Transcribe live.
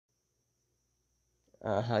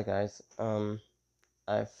Hi guys.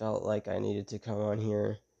 I felt like I needed to come on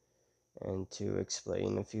here and to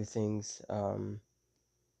explain a few things.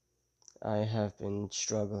 I have been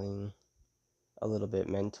struggling a little bit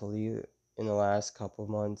mentally in the last couple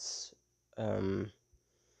months, um,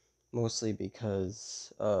 mostly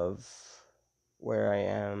because of where I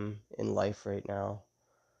am in life right now.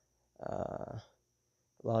 A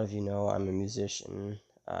lot of you know I'm a musician.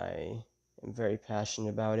 I am very passionate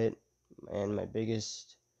about it, and my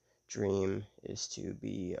biggest dream is to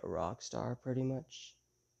be a rock star, pretty much,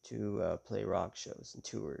 to play rock shows and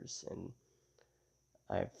tours. And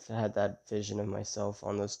I've had that vision of myself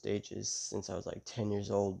on those stages since I was like 10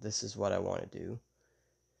 years old. This is what I want to do.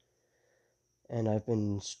 And I've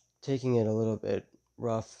been taking it a little bit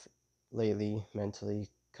rough lately mentally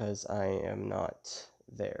because I am not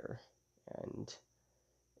there. And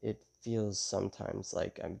it feels sometimes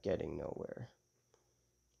like I'm getting nowhere.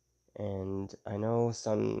 And I know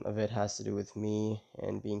some of it has to do with me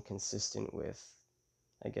and being consistent with,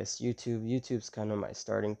 I guess, YouTube. YouTube's kind of my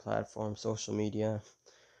starting platform. Social media,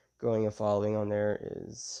 growing a following on there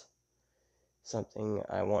is something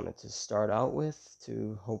I wanted to start out with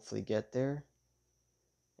to hopefully get there.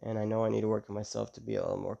 And I know I need to work on myself to be a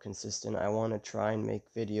little more consistent. I want to try and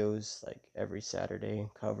make videos like every Saturday,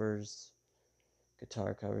 covers,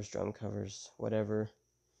 guitar covers, drum covers, whatever.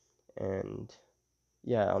 And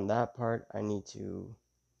yeah, on that part, I need to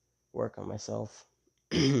work on myself.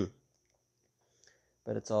 But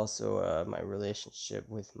it's also my relationship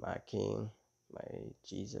with my King, my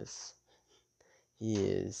Jesus. He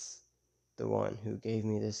is the one who gave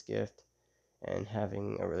me this gift, and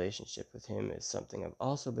having a relationship with him is something I've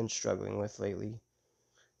also been struggling with lately.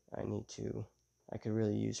 I need to, I could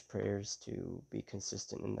really use prayers to be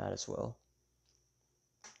consistent in that as well.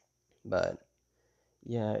 But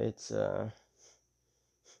yeah,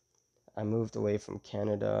 I moved away from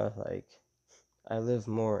Canada. Like, I live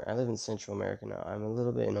in Central America now. I'm a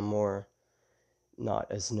little bit in a more not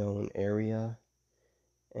as known area,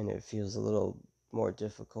 and it feels a little more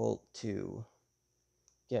difficult to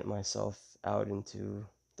get myself out into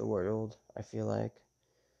the world, I feel like,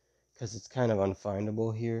 because it's kind of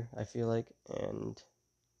unfindable here, I feel like, and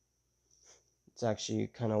it's actually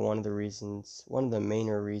kind of one of the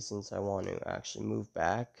mainer reasons I want to actually move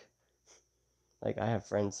back. Like, I have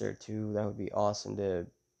friends there too. That would be awesome to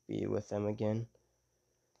be with them again,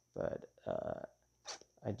 but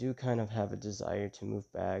I do kind of have a desire to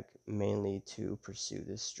move back, mainly to pursue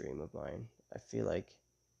this dream of mine. I feel like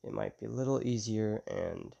it might be a little easier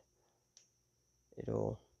and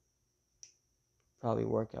it'll probably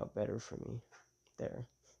work out better for me there.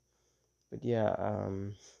 But yeah,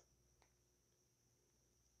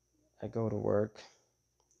 I go to work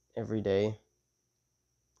every day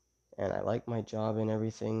and I like my job and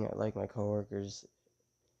everything. I like my coworkers,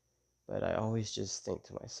 but I always just think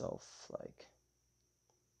to myself, like,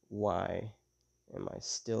 why am I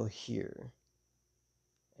still here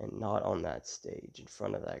and not on that stage in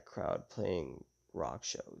front of that crowd playing rock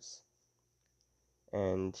shows?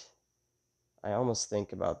 And I almost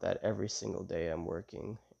think about that every single day I'm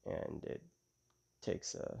working, and it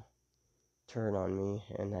takes a turn on me,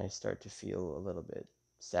 and I start to feel a little bit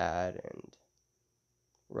sad and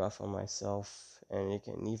rough on myself, and it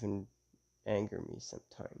can even anger me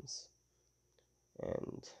sometimes.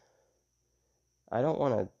 And I don't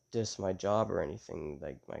want to diss my job or anything.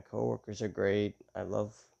 Like, my coworkers are great. I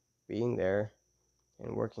love being there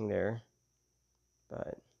and working there,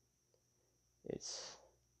 but it's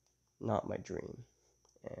not my dream.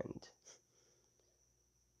 And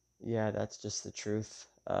yeah, that's just the truth.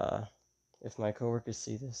 If my coworkers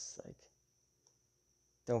see this, like,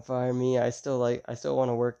 don't fire me. I still want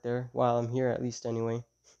to work there while I'm here, at least anyway.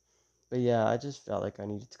 But yeah, I just felt like I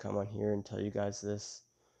needed to come on here and tell you guys this.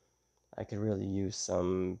 I could really use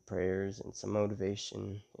some prayers and some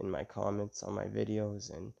motivation in my comments on my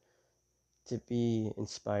videos and to be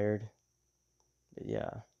inspired. But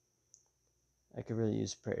yeah, I could really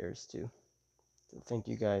use prayers too. So thank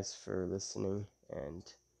you guys for listening, and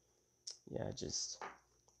yeah, just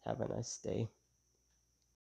have a nice day.